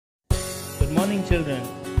Good morning, children.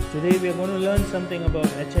 Today we are going to learn something about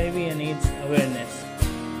HIV and AIDS awareness.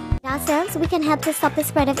 Ourselves, we can help to stop the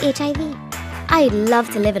spread of HIV. I'd love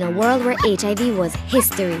to live in a world where HIV was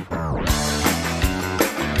history.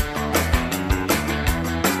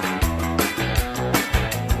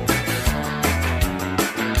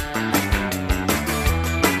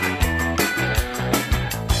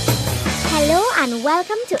 Hello and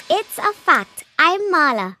welcome to It's a Fact. I'm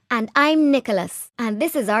Marla. And I'm Nicholas. And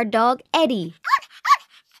this is our dog, Eddie.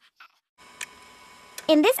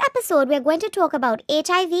 In this episode, we are going to talk about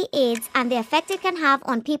HIV/AIDS and the effect it can have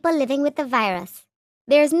on people living with the virus.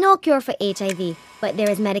 There is no cure for HIV, but there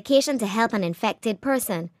is medication to help an infected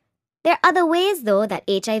person. There are other ways, though, that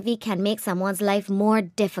HIV can make someone's life more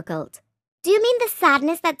difficult. Do you mean the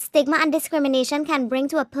sadness that stigma and discrimination can bring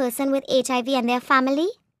to a person with HIV and their family?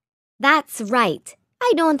 That's right.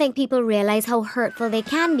 I don't think people realize how hurtful they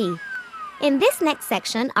can be. In this next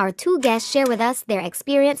section, our two guests share with us their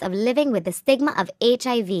experience of living with the stigma of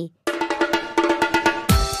HIV.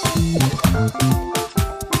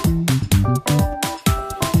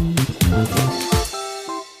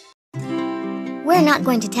 We're not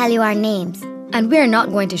going to tell you our names, and we're not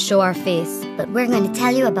going to show our face, but we're going to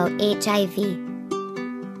tell you about HIV.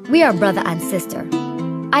 We are brother and sister.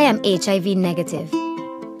 I am HIV negative.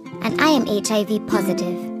 And I am HIV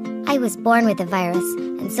positive. I was born with the virus,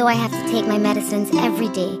 and so I have to take my medicines every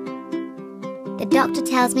day. The doctor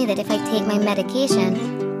tells me that if I take my medication,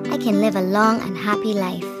 I can live a long and happy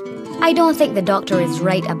life. I don't think the doctor is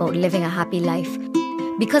right about living a happy life,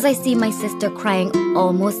 because I see my sister crying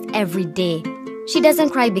almost every day. She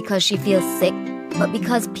doesn't cry because she feels sick, but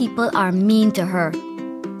because people are mean to her.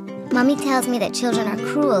 Mommy tells me that children are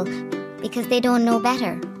cruel because they don't know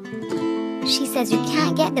better. She says you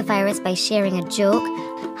can't get the virus by sharing a joke,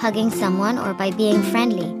 hugging someone, or by being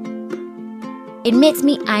friendly. It makes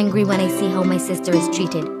me angry when I see how my sister is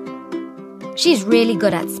treated. She's really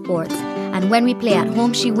good at sports, and when we play at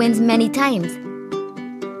home, she wins many times.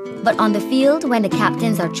 But on the field, when the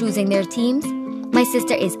captains are choosing their teams, my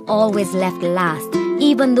sister is always left last,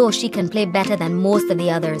 even though she can play better than most of the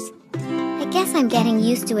others. I guess I'm getting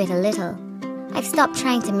used to it a little. I've stopped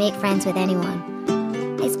trying to make friends with anyone.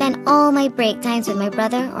 I spend all my break times with my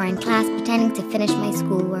brother or in class pretending to finish my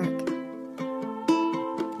schoolwork.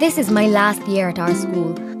 This is my last year at our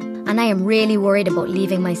school, and I am really worried about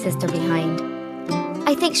leaving my sister behind.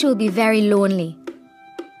 I think she will be very lonely.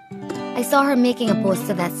 I saw her making a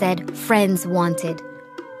poster that said, "Friends wanted."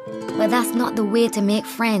 But that's not the way to make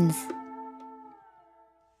friends.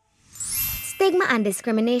 Stigma and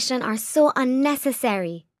discrimination are so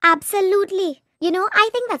unnecessary. Absolutely. You know, I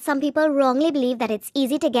think that some people wrongly believe that it's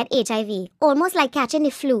easy to get HIV, almost like catching the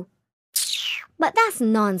flu. But that's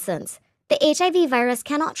nonsense. The HIV virus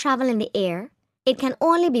cannot travel in the air. It can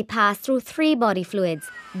only be passed through 3 body fluids: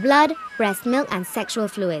 blood, breast milk, and sexual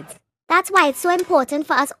fluids. That's why it's so important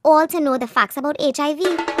for us all to know the facts about HIV.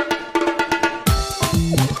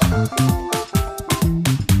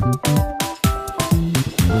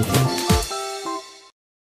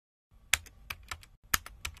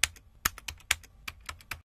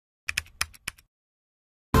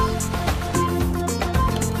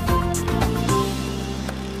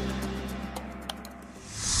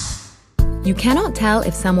 You cannot tell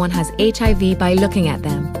if someone has HIV by looking at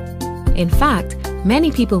them. In fact,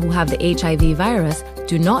 many people who have the HIV virus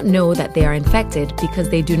do not know that they are infected because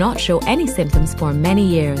they do not show any symptoms for many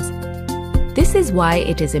years. This is why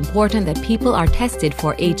it is important that people are tested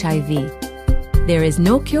for HIV. There is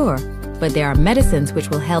no cure, but there are medicines which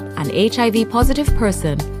will help an HIV-positive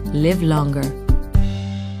person live longer.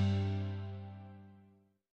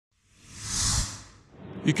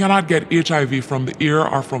 You cannot get HIV from the air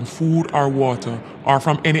or from food or water or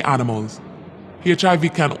from any animals.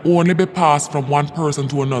 HIV can only be passed from one person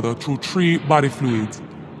to another through 3 body fluids.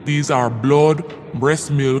 These are blood,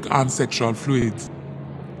 breast milk, and sexual fluids.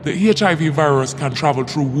 The HIV virus can travel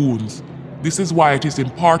through wounds. This is why it is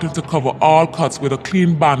important to cover all cuts with a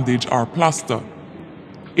clean bandage or plaster.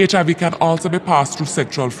 HIV can also be passed through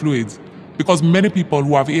sexual fluids. Because many people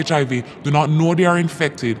who have HIV do not know they are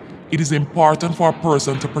infected, it is important for a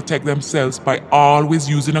person to protect themselves by always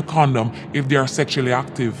using a condom if they are sexually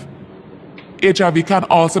active. HIV can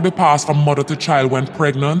also be passed from mother to child when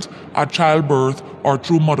pregnant, at childbirth, or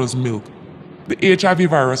through mother's milk. The HIV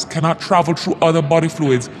virus cannot travel through other body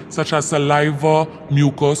fluids such as saliva,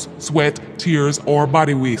 mucus, sweat, tears, or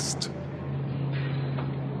body waste.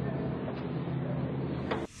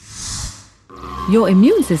 Your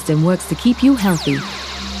immune system works to keep you healthy.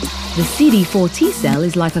 The CD4 T cell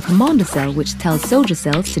is like a commander cell which tells soldier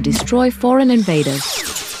cells to destroy foreign invaders.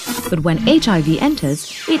 But when HIV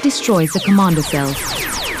enters, it destroys the commander cells.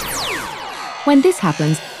 When this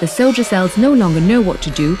happens, the soldier cells no longer know what to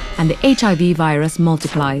do and the HIV virus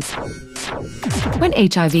multiplies. When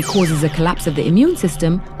HIV causes a collapse of the immune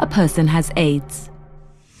system, a person has AIDS.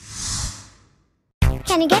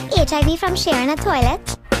 Can you get HIV from sharing a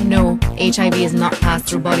toilet? No, HIV is not passed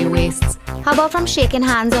through body wastes. How about from shaking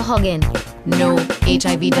hands or hugging? No,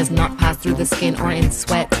 HIV does not pass through the skin or in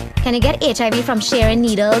sweat. Can you get HIV from sharing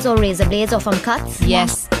needles or razor blades or from cuts?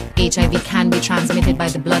 Yes, HIV can be transmitted by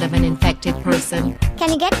the blood of an infected person.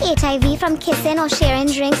 Can you get HIV from kissing or sharing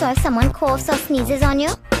drinks or if someone coughs or sneezes on you?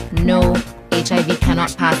 No, HIV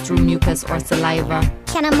cannot pass through mucus or saliva.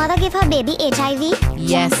 Can a mother give her baby HIV?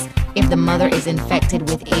 Yes, if the mother is infected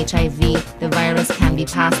with HIV, the virus can be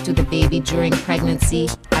passed to the baby during pregnancy,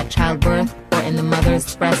 at childbirth, or in the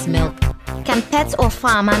mother's breast milk. Can pets or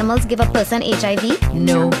farm animals give a person HIV?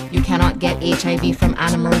 No, you cannot get HIV from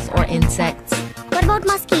animals or insects. What about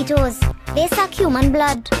mosquitoes? They suck human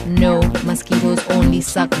blood. No, mosquitoes only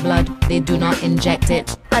suck blood. They do not inject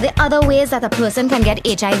it. Are there other ways that a person can get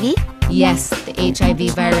HIV? Yes, the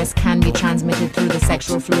HIV virus can be transmitted through the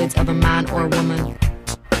sexual fluids of a man or woman.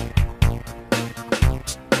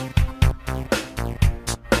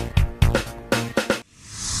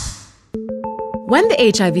 When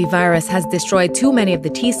the HIV virus has destroyed too many of the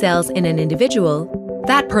T cells in an individual,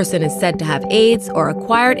 that person is said to have AIDS or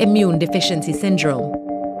acquired immune deficiency syndrome.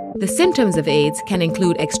 The symptoms of AIDS can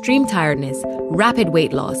include extreme tiredness, rapid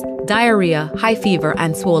weight loss, diarrhea, high fever,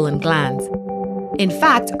 and swollen glands. In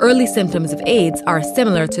fact, early symptoms of AIDS are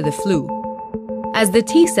similar to the flu. As the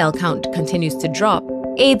T cell count continues to drop,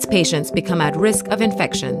 AIDS patients become at risk of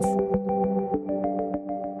infections.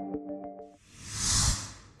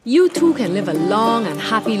 You too can live a long and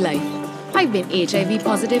happy life. I've been HIV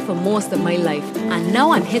positive for most of my life, and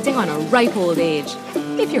now I'm hitting on a ripe old age.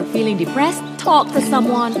 If you're feeling depressed, talk to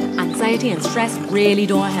someone. Anxiety and stress really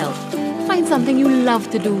don't help. Find something you love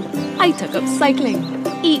to do. I took up cycling.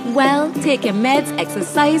 Eat well, take your meds,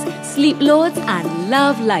 exercise, sleep loads, and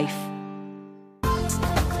love life.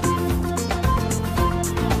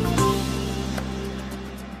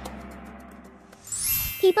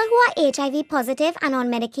 People who are HIV positive and on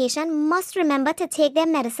medication must remember to take their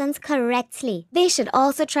medicines correctly. They should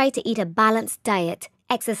also try to eat a balanced diet,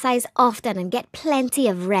 exercise often, and get plenty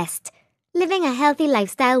of rest. Living a healthy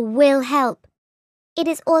lifestyle will help. It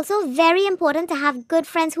is also very important to have good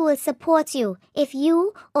friends who will support you if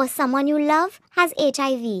you or someone you love has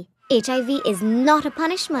HIV. HIV is not a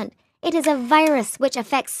punishment. It is a virus which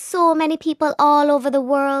affects so many people all over the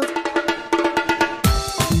world.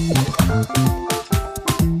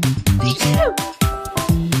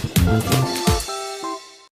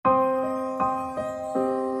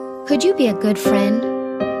 Could you be a good friend?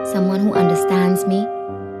 Someone who understands me?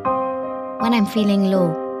 When I'm feeling low,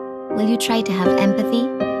 will you try to have empathy?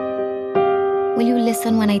 Will you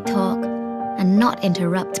listen when I talk and not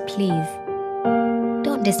interrupt, please?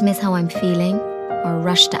 Don't dismiss how I'm feeling or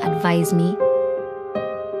rush to advise me.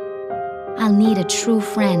 I'll need a true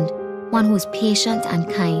friend, one who's patient and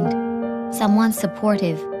kind, someone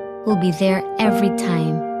supportive who'll be there every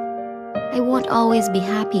time. I won't always be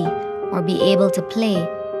happy or be able to play.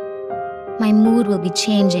 My mood will be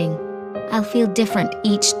changing. I'll feel different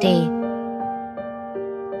each day.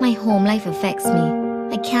 My home life affects me.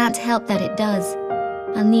 I can't help that it does.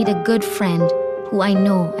 I'll need a good friend who I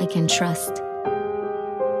know I can trust.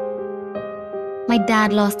 My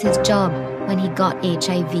dad lost his job when he got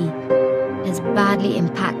HIV. It has badly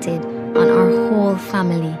impacted on our whole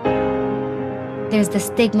family. There's the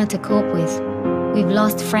stigma to cope with. We've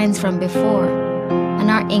lost friends from before, and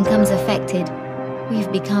our income's affected.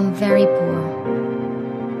 We've become very poor.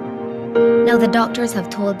 Now the doctors have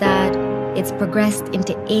told Dad it's progressed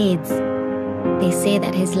into AIDS. They say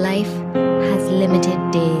that his life has limited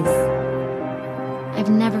days. I've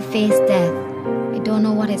never faced death. I don't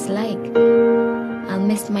know what it's like. I'll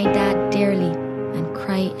miss my dad dearly and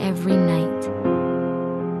cry every night.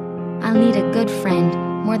 I'll need a good friend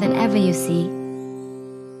more than ever, you see.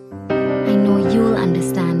 I know you'll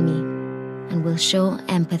understand me and will show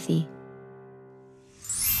empathy.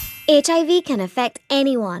 HIV can affect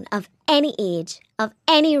anyone of any age, of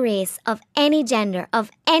any race, of any gender,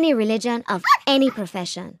 of any religion, of any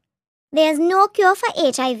profession. There's no cure for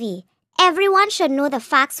HIV. Everyone should know the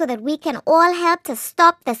facts so that we can all help to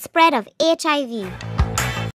stop the spread of HIV.